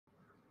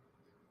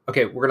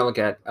Okay, we're going to look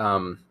at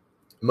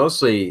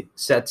mostly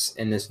sets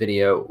in this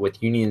video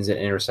with unions and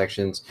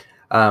intersections.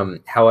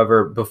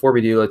 However, before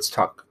we do, let's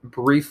talk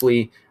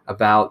briefly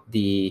about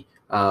the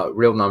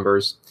real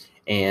numbers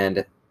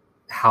and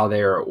how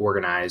they are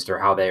organized or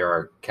how they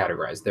are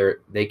categorized.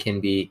 They can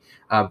be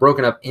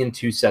broken up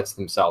into sets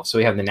themselves. So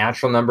we have the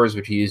natural numbers,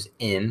 which we use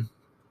N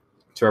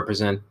to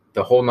represent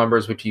the whole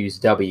numbers, which we use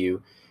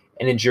W.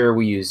 Integer,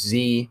 we use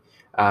Z.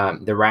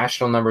 The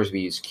rational numbers,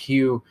 we use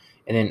Q.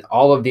 And then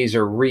all of these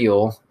are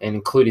real,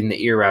 including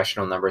the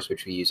irrational numbers,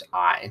 which we use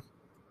I.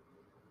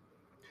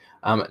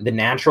 The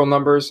natural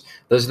numbers,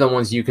 those are the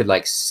ones you could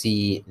like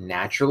see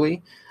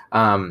naturally.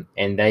 And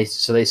they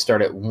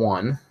start at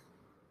 1, if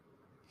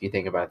you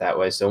think about it that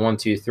way. So 1,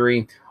 2,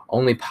 3,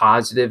 only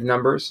positive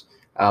numbers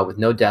with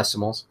no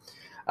decimals.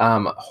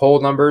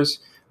 Whole numbers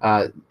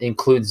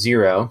include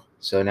 0.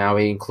 So now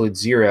we include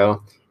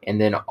 0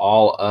 and then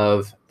all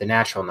of the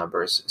natural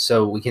numbers.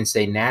 So we can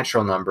say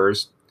natural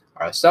numbers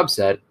are a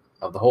subset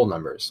of the whole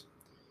numbers.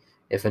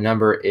 If a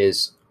number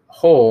is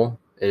whole,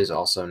 it is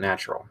also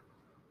natural.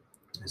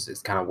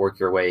 It's kind of work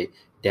your way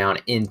down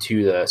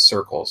into the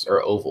circles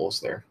or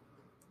ovals there.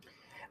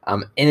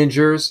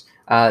 Integers,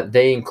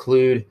 they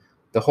include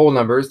the whole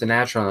numbers, the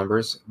natural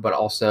numbers, but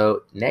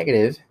also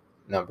negative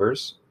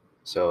numbers.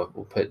 So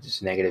we'll put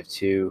just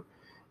 -2,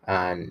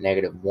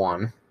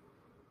 -1,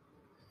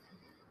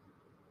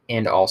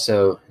 and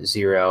also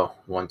 0,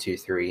 1, 2,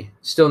 3.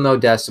 Still no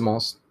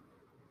decimals.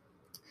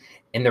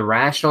 And the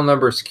rational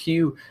numbers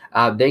Q,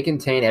 they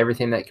contain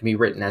everything that can be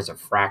written as a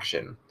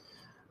fraction.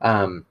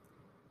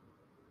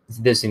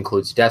 This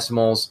includes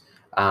decimals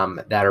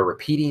that are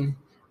repeating.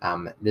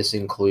 This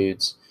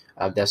includes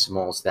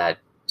decimals that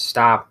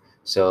stop.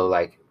 So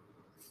like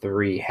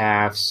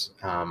 3/2,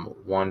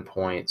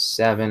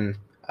 1.7,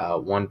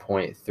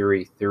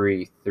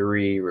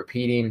 1.333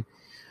 repeating.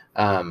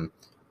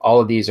 All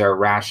of these are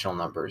rational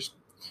numbers.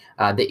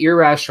 The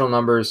irrational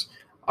numbers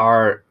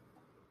are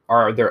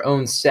their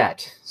own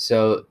set.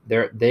 So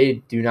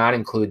they do not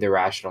include the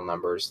rational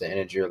numbers, the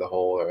integer, the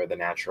whole, or the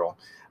natural.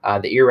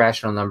 The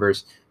irrational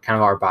numbers kind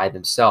of are by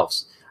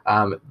themselves.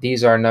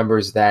 These are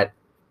numbers that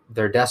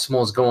their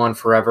decimals go on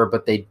forever,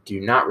 but they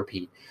do not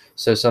repeat.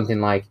 So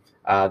something like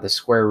the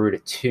square root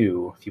of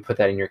 2, if you put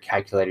that in your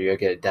calculator, you'll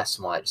get a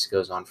decimal that just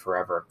goes on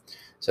forever.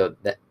 So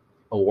that,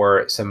 or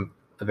a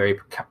very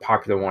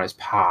popular one is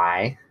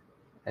pi,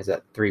 as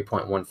that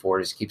 3.14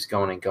 just keeps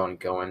going and going and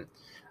going.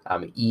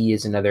 E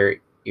is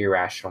another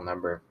irrational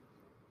number.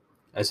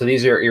 So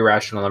these are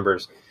irrational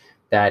numbers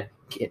that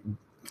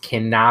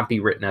cannot be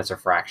written as a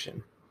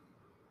fraction.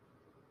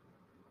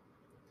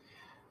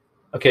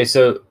 Okay,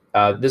 so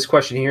this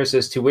question here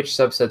says, to which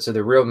subsets of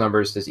the real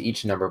numbers does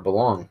each number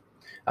belong?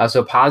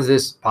 So pause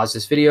this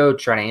video,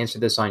 try to answer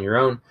this on your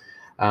own,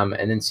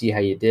 and then see how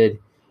you did.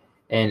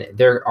 And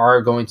there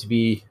are going to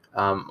be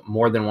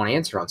more than one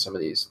answer on some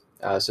of these.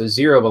 So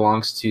 0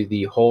 belongs to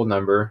the whole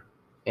number,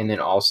 and then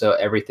also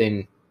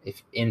everything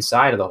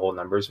inside of the whole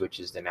numbers, which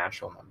is the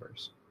natural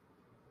numbers.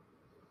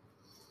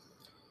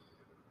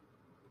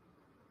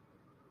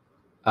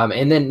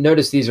 And then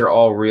notice these are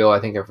all real. I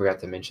think I forgot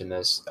to mention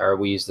this, or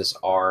we use this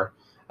R.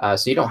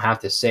 So you don't have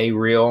to say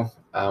real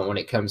when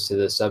it comes to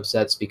the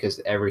subsets, because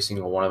every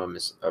single one of them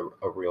is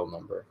a real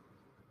number.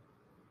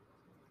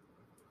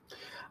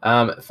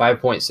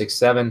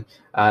 5.67,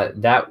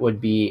 that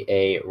would be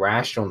a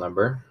rational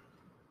number.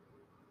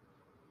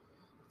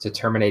 It's a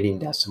terminating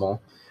decimal.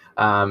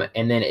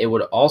 And then it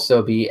would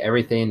also be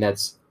everything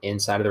that's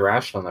inside of the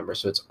rational number.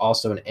 So it's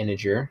also an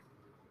integer.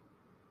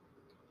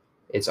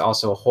 It's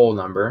also a whole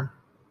number.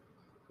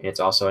 And it's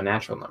also a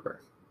natural number.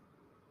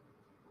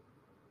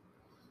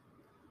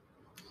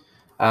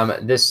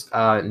 This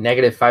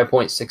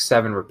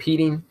 -5.67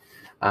 repeating,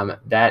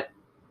 that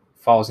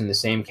falls in the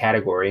same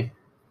category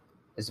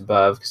as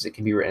above, because it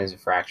can be written as a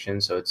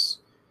fraction. So it's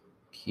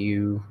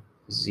Q,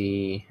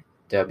 Z,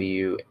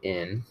 W,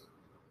 N.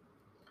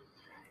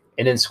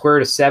 And then square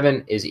root of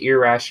 7 is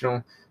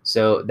irrational.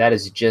 So that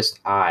is just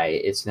I.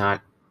 It's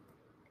not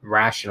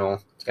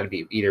rational. It's got to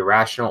be either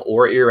rational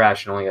or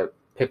irrational. You got to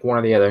pick one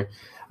or the other.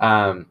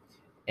 And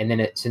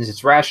then since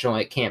it's rational,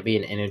 it can't be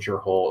an integer,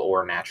 whole,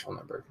 or a natural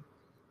number.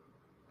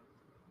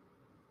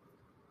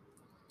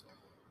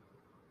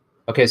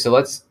 Okay, so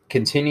let's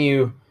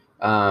continue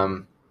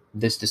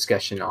this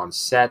discussion on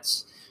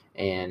sets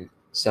and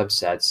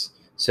subsets.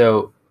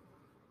 So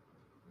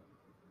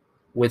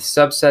with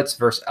subsets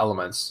versus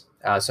elements,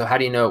 so how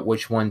do you know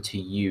which one to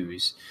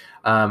use?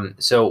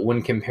 So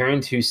when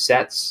comparing two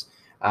sets,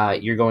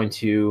 you're going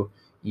to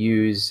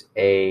use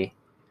a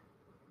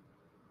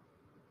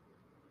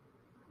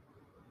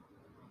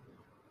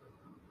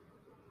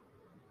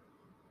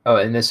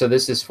and this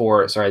is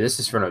for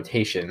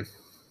notation.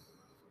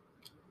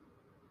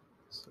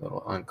 It's a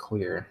little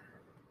unclear.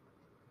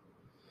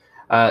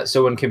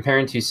 So when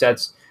comparing two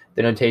sets,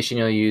 the notation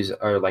you'll use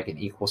are like an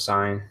equal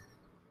sign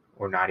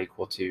or not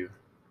equal to.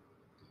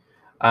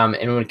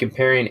 And when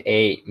comparing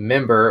a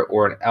member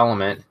or an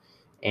element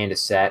and a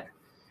set,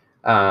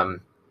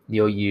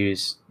 you'll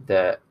use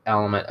the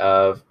element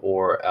of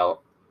or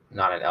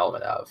not an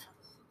element of.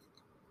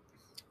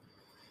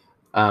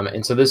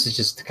 And so this is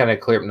just to kind of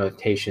clear up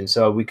notation.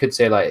 So we could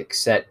say like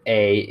set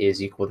A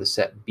is equal to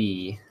set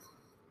B,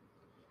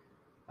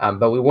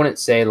 but we wouldn't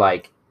say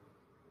like,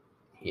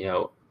 we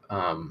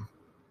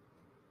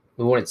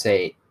wouldn't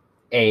say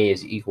A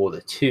is equal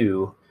to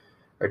 2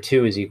 or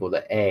 2 is equal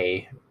to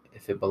A.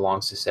 If it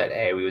belongs to set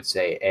A, we would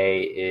say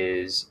A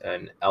is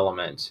an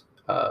element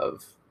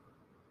of,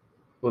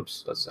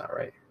 whoops, that's not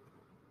right.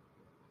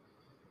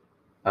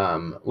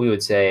 We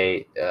would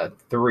say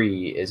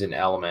 3 is an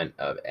element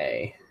of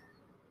A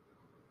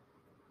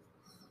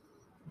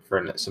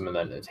for some of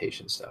the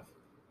notation stuff.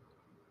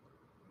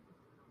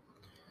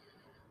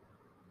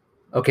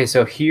 Okay,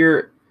 so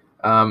here,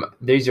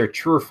 these are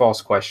true or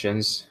false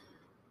questions.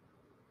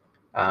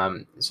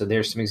 So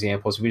there's some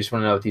examples. We just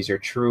want to know if these are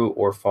true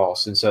or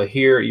false. And so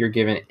here you're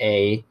given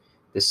A,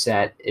 the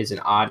set is an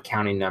odd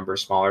counting number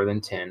smaller than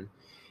 10.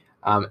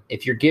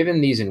 If you're given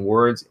these in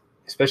words,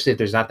 especially if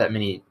there's not that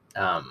many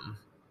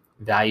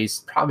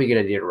values, probably a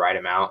good idea to write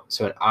them out.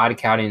 So an odd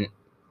counting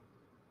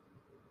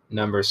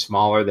number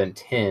smaller than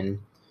 10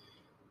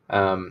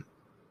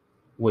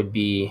 would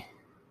be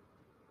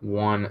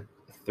 1,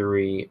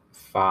 3,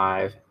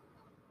 5,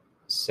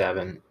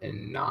 7,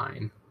 and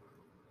 9.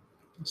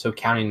 So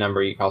counting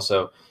number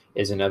also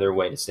is another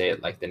way to say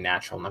it, like the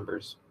natural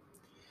numbers.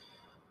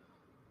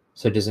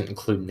 So it doesn't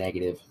include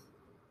negative.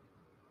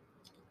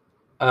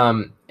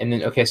 And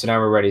then, okay, so now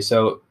we're ready.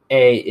 So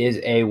A is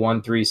a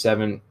 1, 3,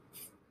 7,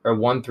 or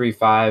 1, 3,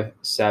 5,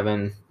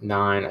 7,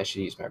 9. I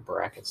should use my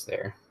brackets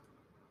there.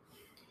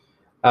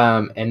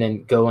 And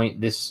then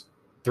this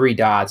 3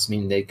 dots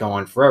mean they go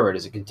on forever.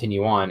 Does it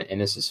continue on? And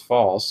this is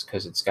false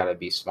because it's got to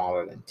be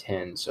smaller than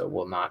 10, so it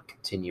will not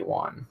continue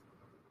on.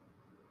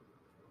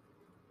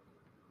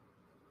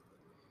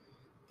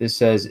 This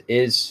says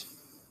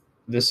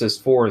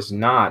 4 is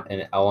not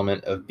an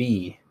element of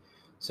B.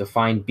 So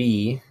find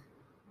B,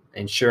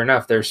 and sure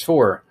enough, there's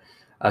 4.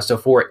 So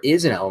 4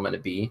 is an element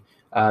of B.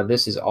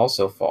 This is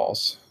also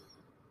false.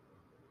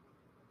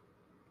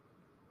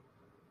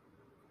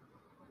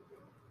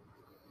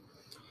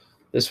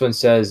 This one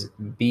says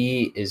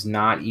B is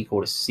not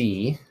equal to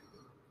C.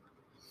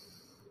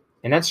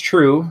 And that's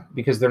true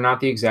because they're not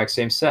the exact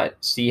same set.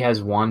 C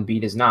has 1, B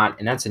does not,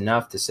 and that's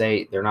enough to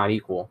say they're not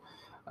equal.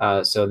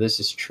 So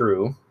this is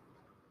true.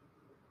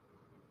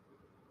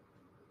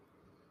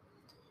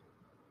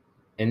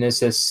 And this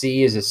says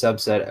C is a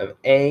subset of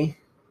A.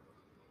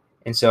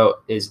 And so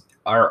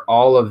are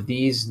all of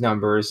these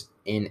numbers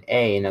in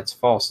A? And that's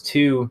false.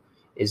 2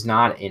 is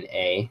not in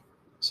A.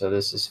 So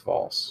this is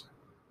false.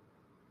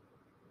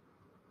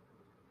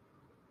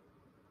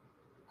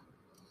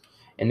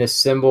 And this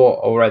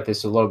symbol, I'll write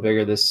this a little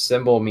bigger. This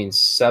symbol means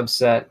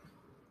subset.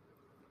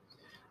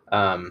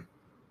 So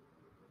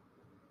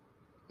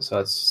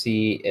let's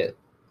see, it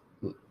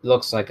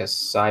looks like a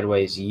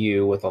sideways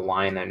U with a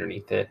line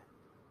underneath it.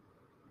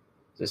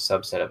 It's a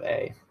subset of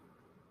A.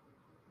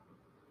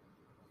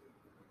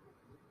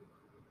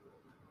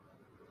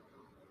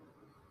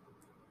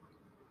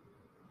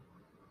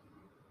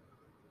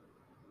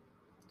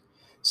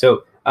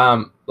 So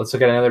let's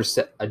look at another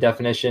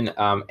definition.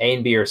 A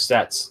and B are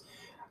sets.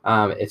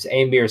 If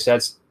A and B are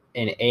sets,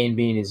 and A and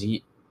B is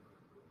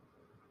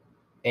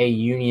A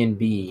union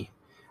B.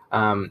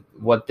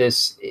 What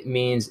this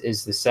means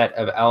is the set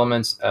of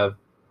elements of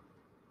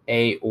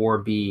A or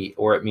B,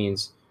 or it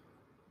means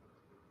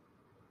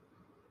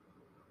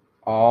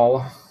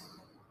all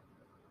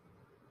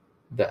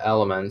the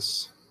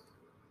elements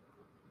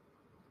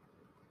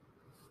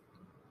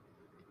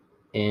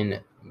in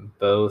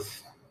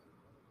both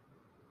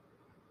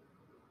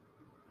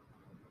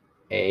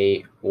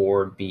A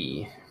or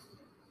B.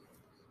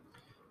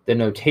 The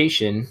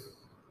notation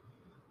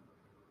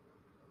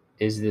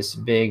is this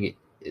big,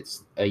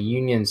 it's a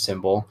union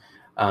symbol,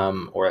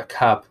 or a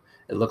cup.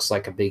 It looks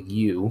like a big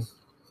U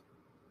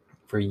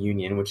for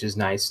union, which is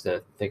nice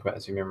to think about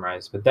as you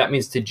memorize. But that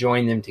means to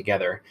join them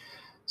together.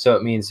 So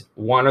it means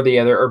one or the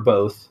other or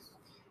both.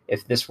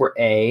 If this were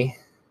A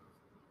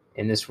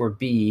and this were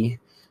B,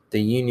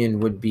 the union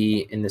would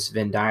be in this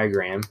Venn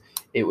diagram.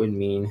 It would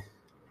mean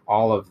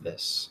all of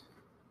this.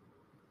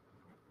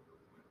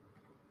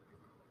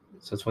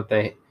 So it's what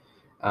they,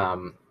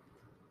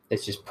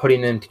 it's just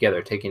putting them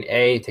together, taking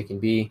A, taking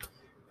B,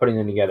 putting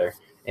them together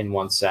in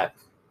one set.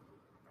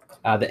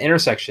 The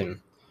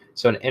intersection.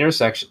 So an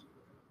intersection,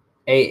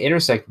 A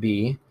intersect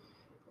B,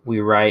 we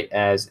write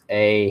as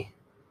A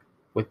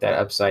with that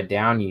upside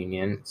down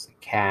union. It's the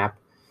cap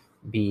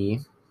B,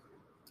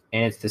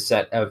 and it's the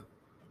set of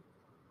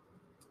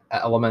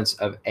elements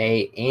of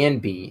A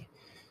and B.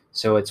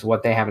 So it's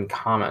what they have in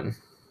common.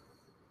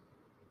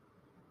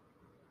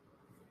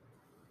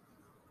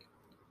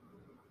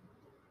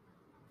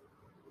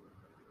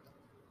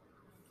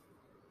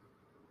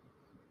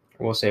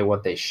 We'll say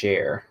what they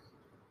share.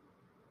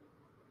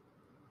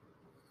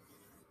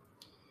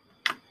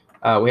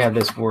 We have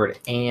this word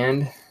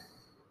and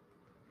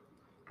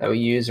that we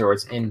use, or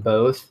it's in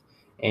both.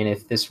 And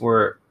if this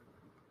were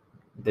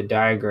the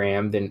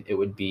diagram, then it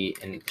would be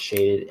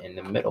shaded in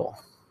the middle.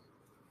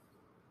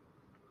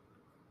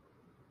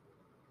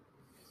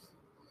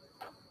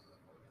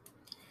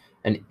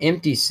 An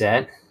empty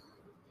set,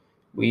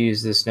 we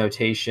use this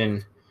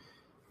notation,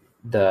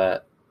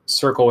 the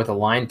circle with a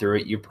line through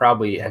it. You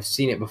probably have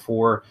seen it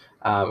before,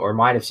 or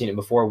might have seen it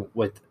before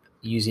with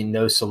using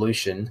no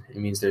solution. It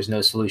means there's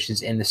no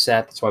solutions in the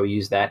set. That's why we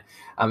use that.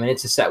 And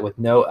it's a set with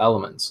no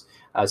elements.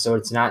 So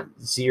it's not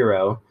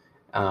 0.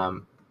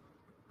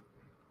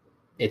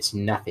 It's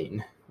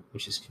nothing,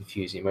 which is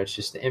confusing, but it's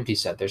just the empty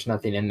set. There's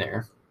nothing in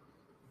there.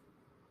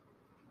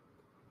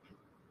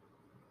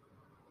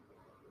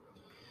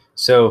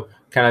 So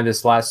kind of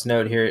this last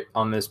note here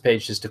on this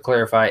page, just to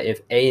clarify,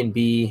 if A and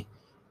B,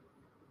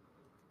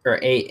 or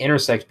A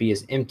intersect B,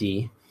 is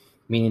empty,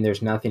 meaning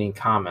there's nothing in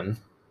common,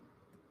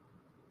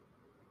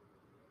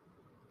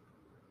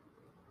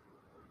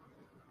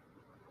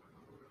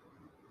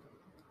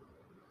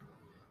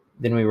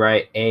 then we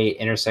write A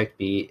intersect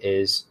B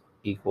is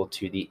equal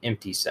to the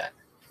empty set.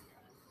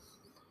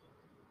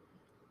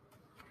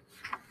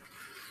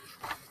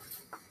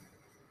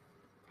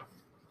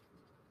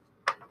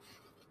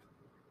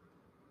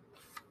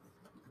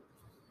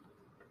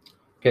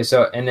 Okay,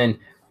 so, and then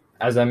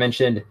as I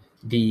mentioned,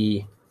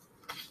 the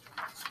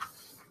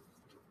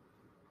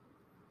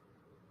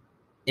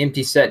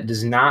empty set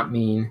does not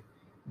mean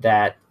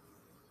that,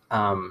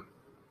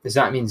 does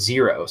not mean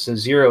 0. So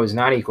 0 is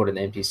not equal to the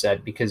empty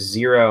set, because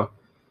 0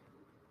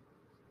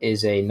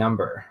 is a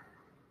number,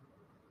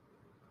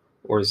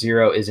 or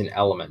 0 is an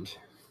element.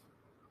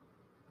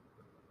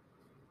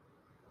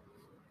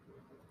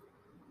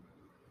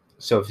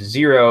 So if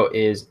 0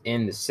 is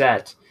in the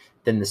set,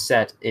 then the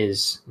set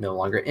is no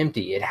longer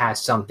empty. It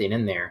has something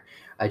in there.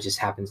 It just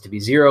happens to be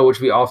 0, which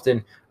we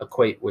often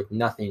equate with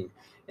nothing.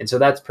 And so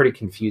that's pretty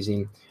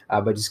confusing,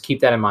 but just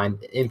keep that in mind.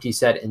 The empty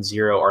set and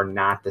 0 are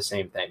not the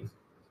same thing.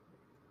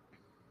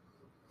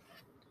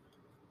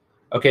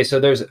 Okay, so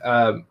there's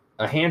a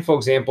handful of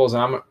examples,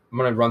 and I'm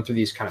going to run through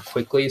these kind of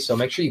quickly. So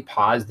make sure you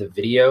pause the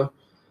video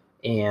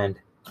and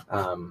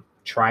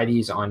try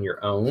these on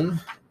your own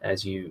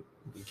as you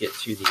get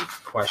to the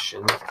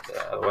question. Get that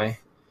out of the way.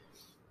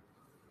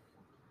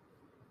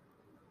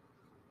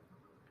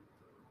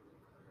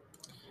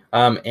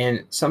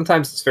 And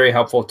sometimes it's very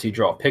helpful to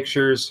draw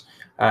pictures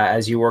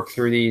as you work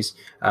through these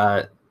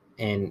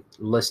and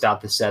list out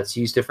the sets.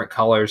 Use different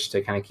colors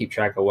to kind of keep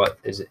track of what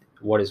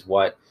is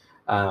what.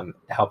 It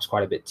helps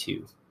quite a bit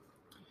too.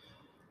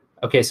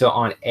 Okay, so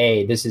on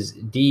A, this is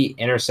D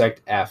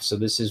intersect F. So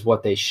this is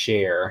what they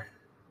share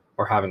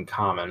or have in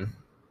common.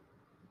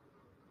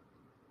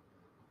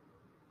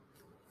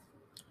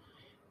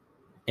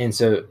 And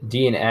so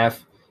D and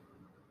F,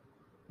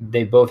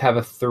 they both have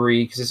a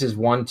 3, because this is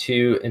 1,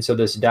 2, and so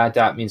this dot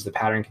dot means the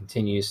pattern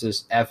continues. So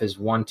this F is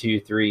 1, 2,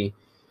 3,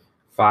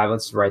 5.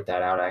 Let's write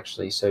that out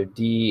actually. So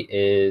D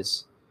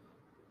is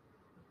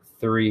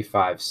 3,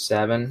 5,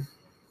 7,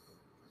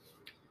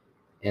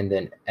 and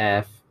then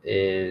F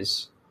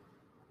is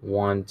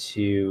 1,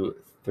 2,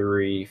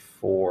 3,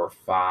 4,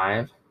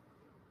 5.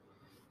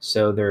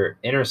 So their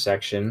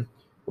intersection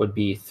would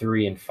be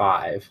 3 and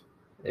 5.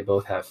 They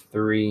both have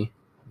 3.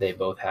 They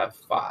both have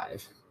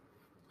 5.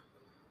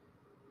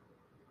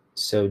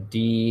 So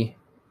D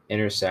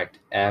intersect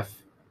F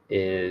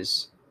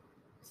is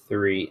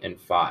 3 and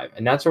 5.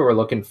 And that's what we're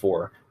looking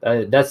for.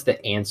 That's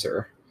the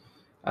answer.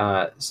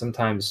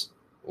 Sometimes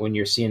when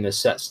you're seeing the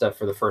set stuff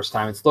for the first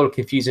time, it's a little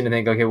confusing to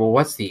think, okay, well,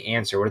 what's the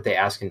answer? What are they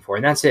asking for?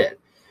 And that's it.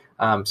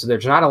 So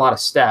there's not a lot of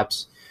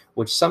steps,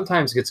 which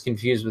sometimes gets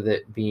confused with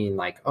it being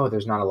like, oh,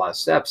 there's not a lot of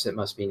steps. It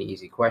must be an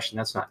easy question.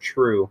 That's not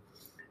true.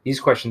 These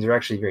questions are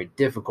actually very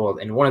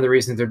difficult. And one of the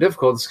reasons they're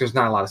difficult is because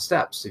there's not a lot of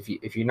steps.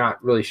 If you're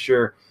not really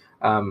sure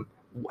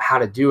how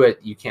to do it,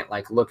 you can't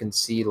like look and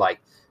see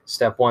like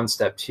step 1,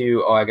 step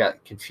 2. Oh, I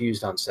got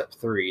confused on step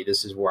 3.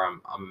 This is where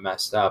I'm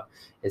messed up.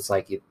 It's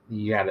like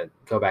you got to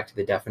go back to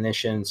the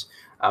definitions,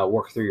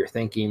 work through your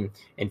thinking,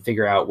 and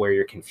figure out where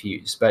you're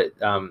confused. But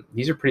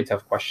these are pretty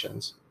tough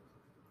questions.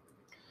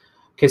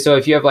 Okay, so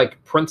if you have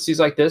like parentheses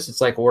like this,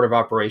 it's like order of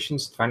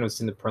operations. Find what's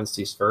in the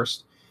parentheses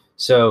first.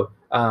 So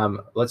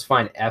let's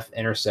find F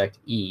intersect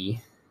E.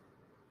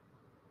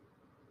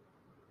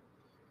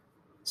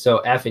 So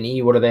F and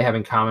E, what do they have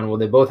in common? Well,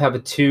 they both have a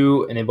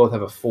 2 and they both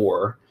have a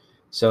 4.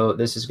 So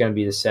this is going to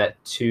be the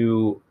set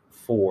 2,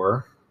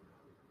 4.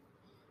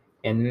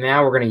 And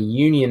now we're going to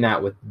union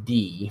that with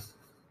D.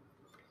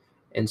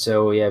 And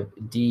so we have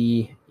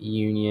D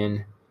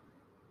union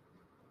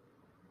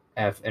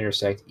F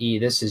intersect E.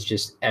 This is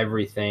just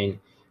everything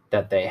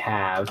that they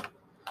have.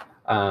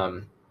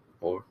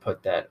 We'll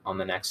put that on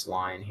the next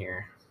line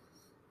here.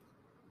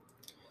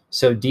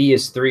 So D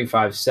is 3,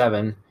 5,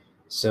 7.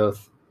 So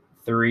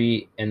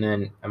 3, and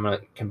then I'm going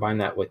to combine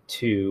that with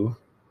 2.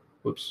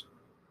 Whoops.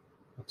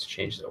 Let's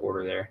change the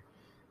order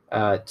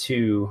there.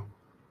 2,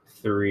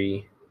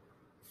 3,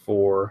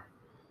 4,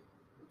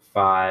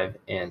 5,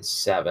 and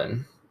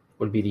 7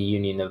 would be the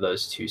union of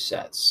those two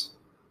sets.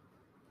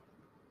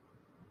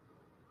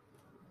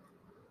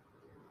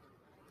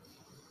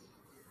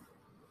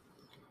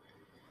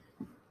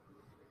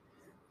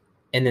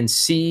 And then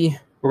C,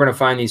 we're going to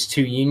find these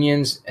two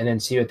unions and then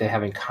see what they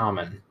have in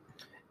common.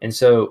 And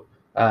so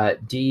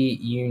D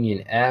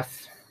union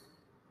F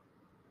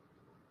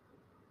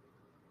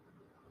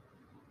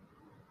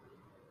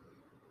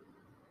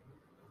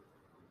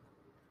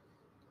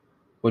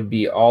would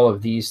be all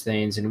of these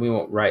things, and we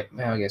won't write,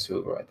 well, I guess we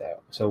will write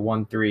that. So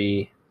 1,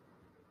 3,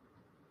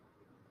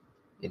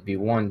 it'd be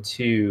 1,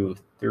 2,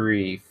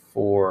 3,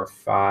 4,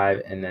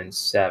 5, and then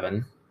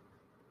 7.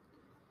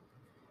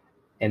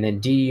 And then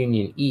D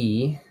union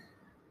E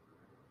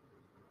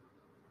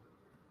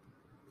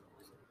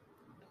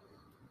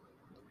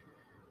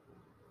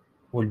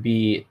would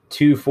be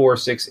 2, 4,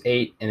 6,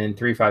 8, and then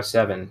 3, 5,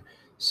 7.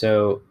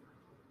 So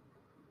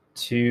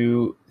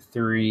 2,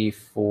 3,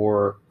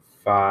 4,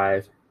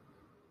 5,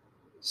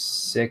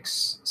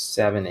 6,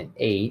 7, and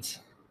 8.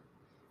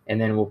 And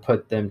then we'll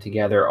put them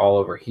together all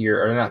over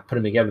here, or not put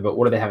them together, but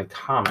what do they have in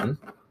common?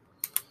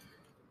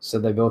 So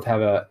they both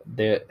have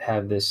they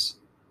have this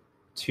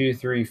 2,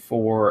 3,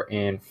 4,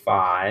 and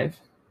 5.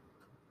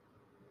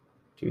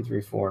 2,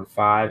 3, 4, and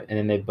 5, and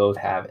then they both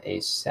have a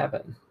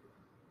 7.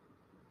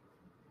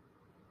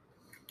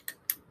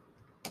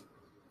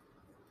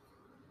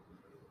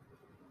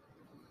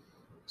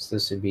 So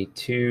this would be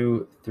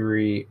 2,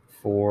 3,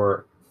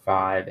 4,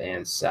 5,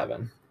 and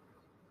 7.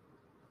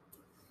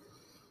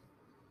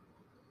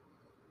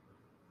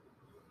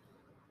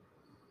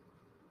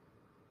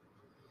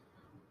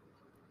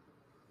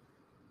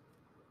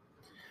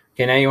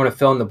 Okay, now you want to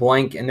fill in the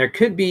blank, and there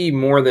could be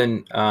more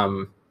than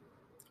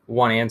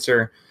one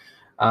answer.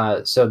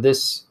 So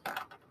this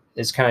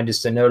is kind of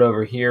just a note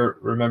over here.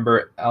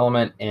 Remember,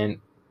 element and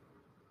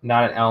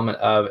not an element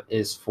of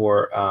is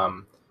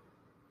for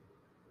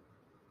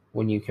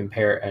when you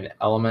compare an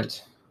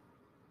element.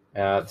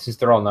 Since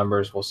they're all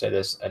numbers, we'll say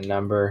this: a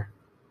number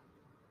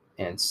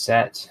and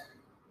set,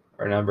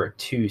 or number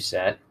to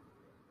set.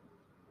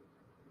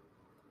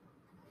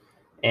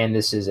 And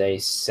this is a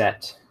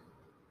set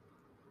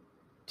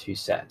to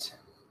set.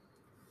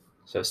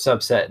 So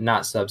subset,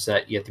 not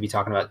subset. You have to be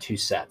talking about two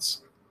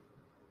sets.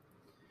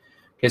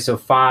 Okay, so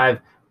 5,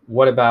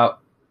 what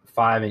about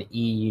 5 and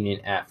E union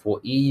F? Well,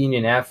 E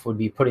union F would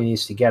be putting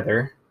these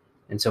together,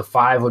 and so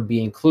 5 would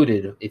be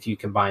included if you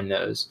combine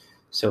those.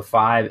 So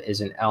 5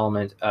 is an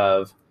element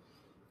of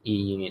E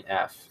union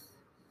F.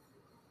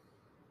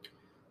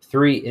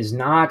 3 is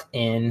not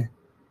in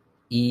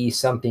E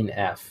something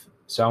F.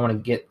 So I want to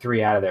get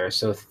 3 out of there.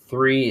 So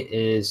 3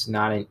 is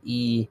not an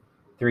E,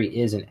 3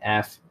 is an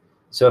F.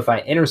 So if I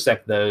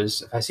intersect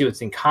those, if I see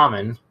what's in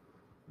common,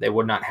 they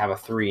would not have a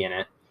 3 in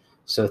it.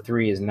 So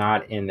 3 is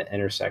not in the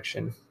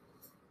intersection.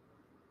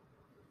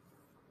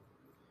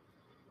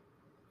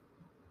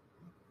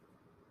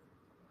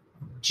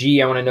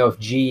 G, I want to know if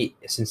G,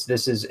 since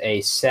this is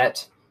a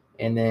set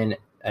and then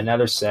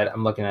another set,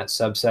 I'm looking at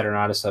subset or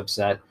not a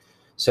subset.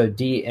 So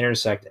D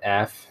intersect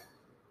F.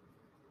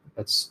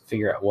 Let's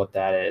figure out what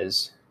that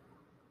is.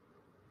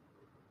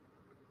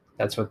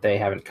 That's what they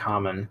have in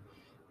common.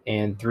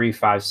 And 3,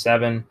 5,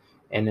 7,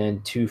 and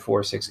then 2,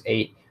 4, 6,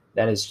 8.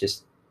 That is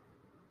just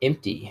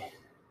empty.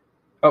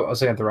 Oh, I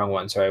was looking at the wrong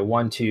one. Sorry.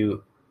 1,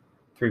 2,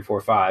 3,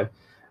 4, 5.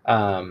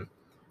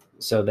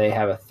 So they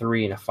have a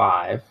 3 and a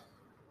 5.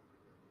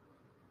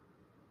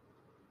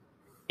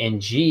 And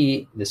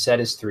G, the set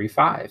is 3,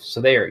 5.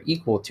 So they are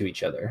equal to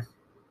each other.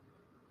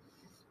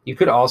 You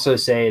could also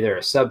say they're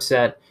a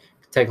subset.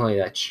 Technically,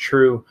 that's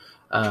true,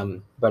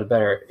 but a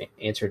better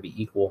answer would be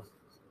equal.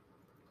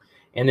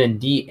 And then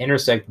D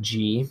intersect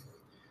G,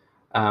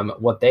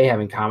 what they have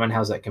in common,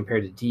 how's that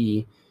compared to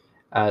D?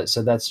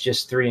 So that's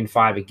just 3 and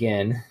 5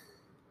 again.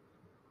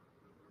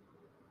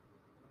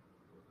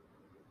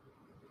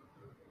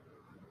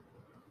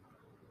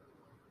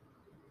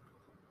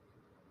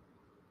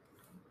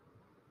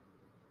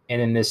 And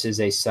then this is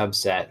a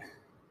subset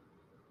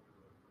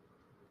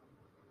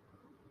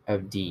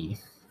of D.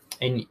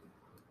 And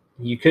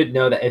you could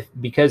know that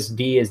because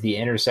D is the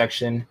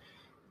intersection,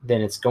 then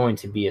it's going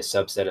to be a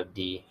subset of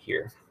D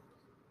here.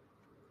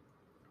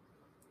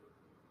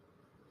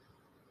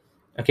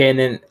 Okay, and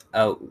then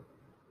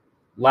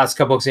last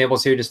couple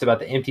examples here just about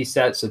the empty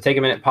set. So take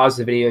a minute, pause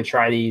the video,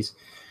 try these.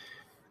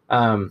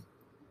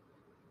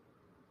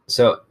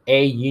 So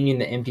A union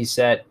the empty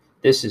set,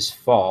 this is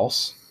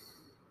false.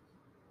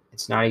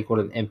 It's not equal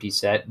to the empty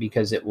set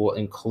because it will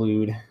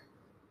include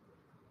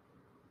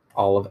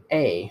all of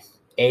A.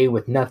 A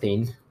with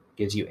nothing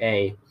gives you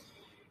A.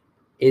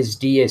 Is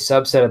D a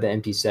subset of the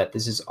empty set?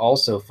 This is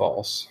also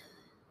false.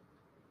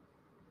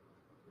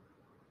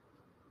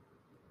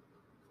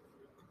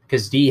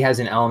 Because D has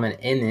an element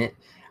in it,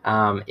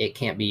 it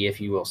can't be,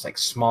 if you will, like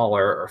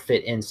smaller or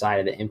fit inside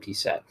of the empty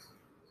set.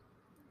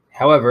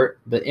 However,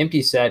 the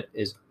empty set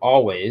is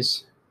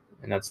always,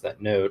 and that's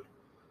that note,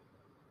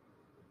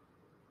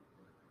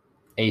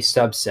 a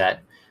subset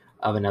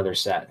of another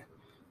set.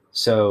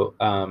 So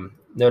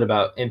note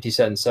about empty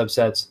set and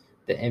subsets,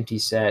 the empty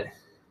set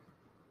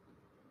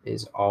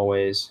is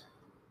always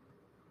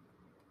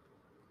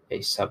a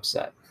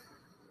subset.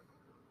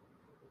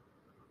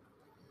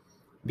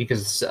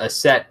 Because a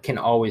set can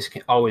always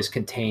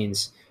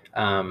contains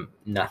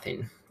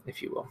nothing,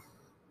 if you will.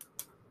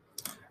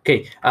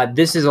 Okay,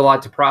 this is a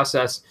lot to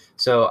process,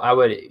 so I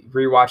would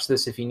rewatch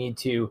this if you need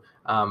to,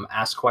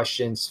 ask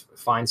questions,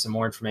 find some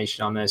more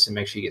information on this, and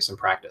make sure you get some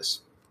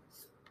practice.